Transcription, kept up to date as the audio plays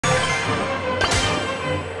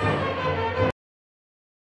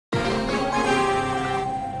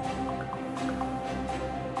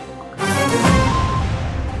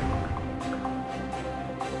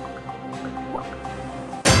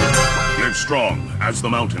strong as the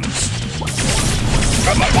mountains.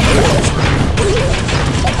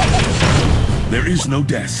 There is no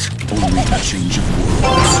death, only a change of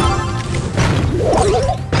worlds.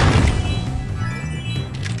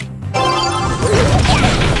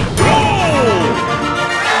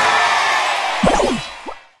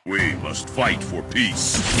 We must fight for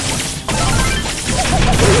peace.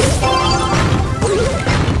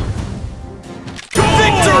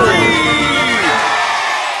 Victory!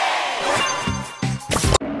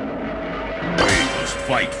 We must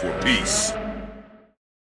fight for peace.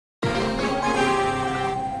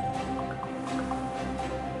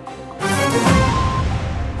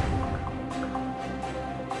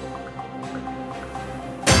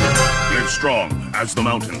 Live strong as the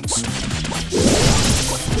mountains.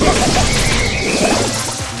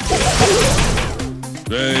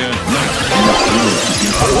 Day and night.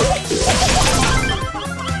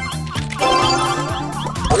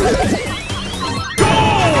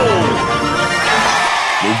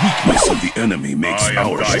 The weakness of the enemy makes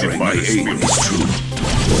our strength. My aim is true.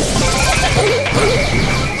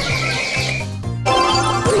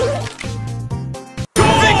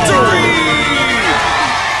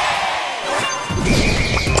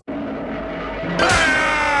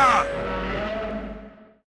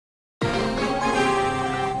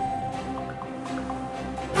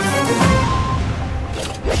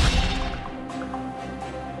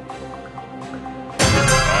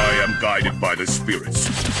 Guided by the spirits.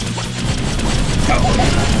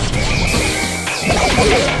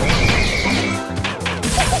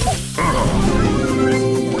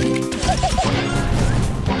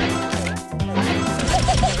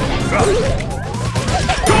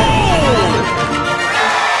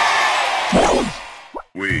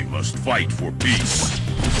 We must fight for peace.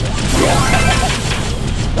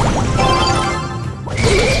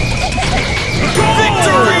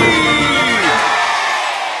 Victory!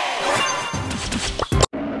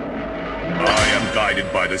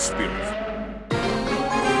 Guided by the spirit.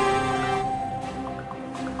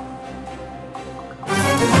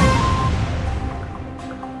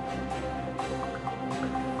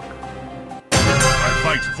 I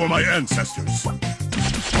fight for my ancestors. I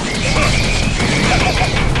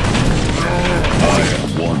am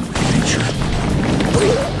one with nature.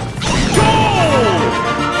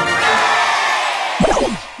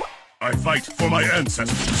 I fight for my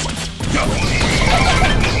ancestors.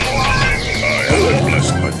 I have been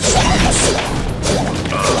blessed by the spirits.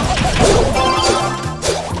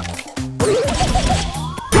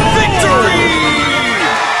 Victory!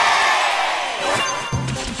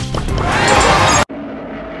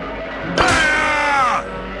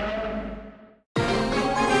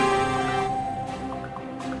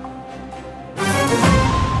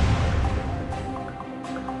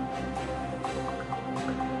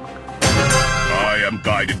 I am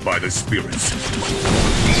guided by the spirits.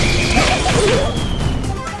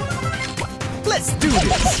 Let's do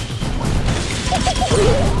this!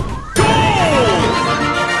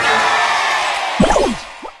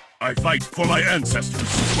 I fight for my ancestors.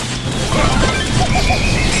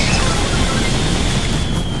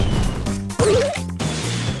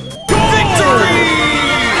 Victory!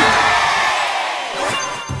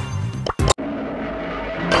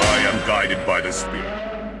 I am guided by the spirit.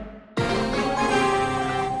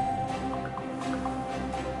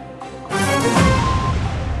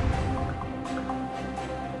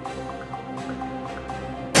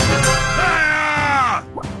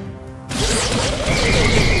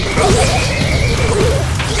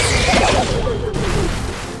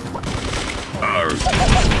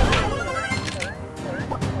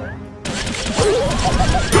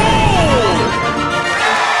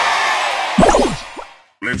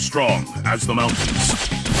 Live strong as the mountains.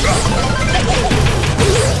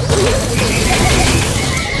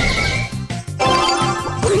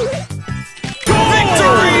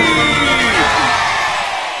 Victory!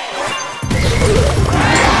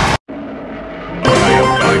 I am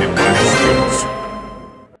guided by the spirits.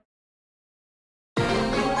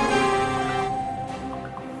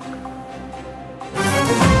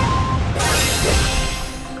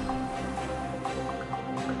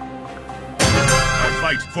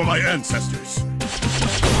 Fight for my ancestors.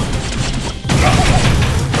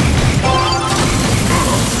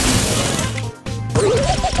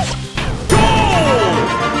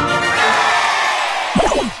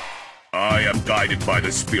 I am guided by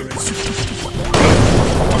the spirits.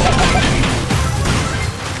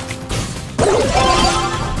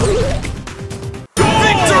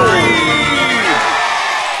 Victory!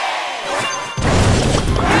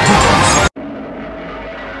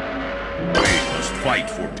 We must fight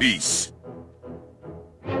for peace.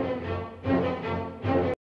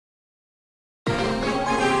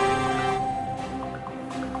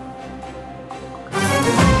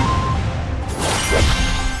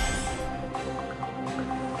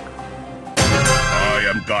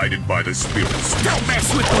 am guided by the spirits. Don't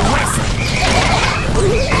mess with the whistle!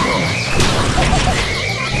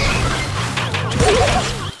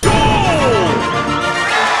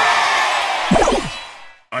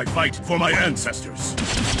 I fight for my ancestors.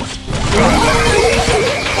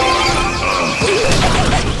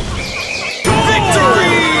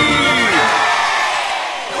 Victory!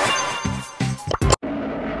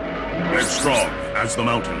 As strong as the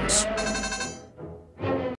mountains.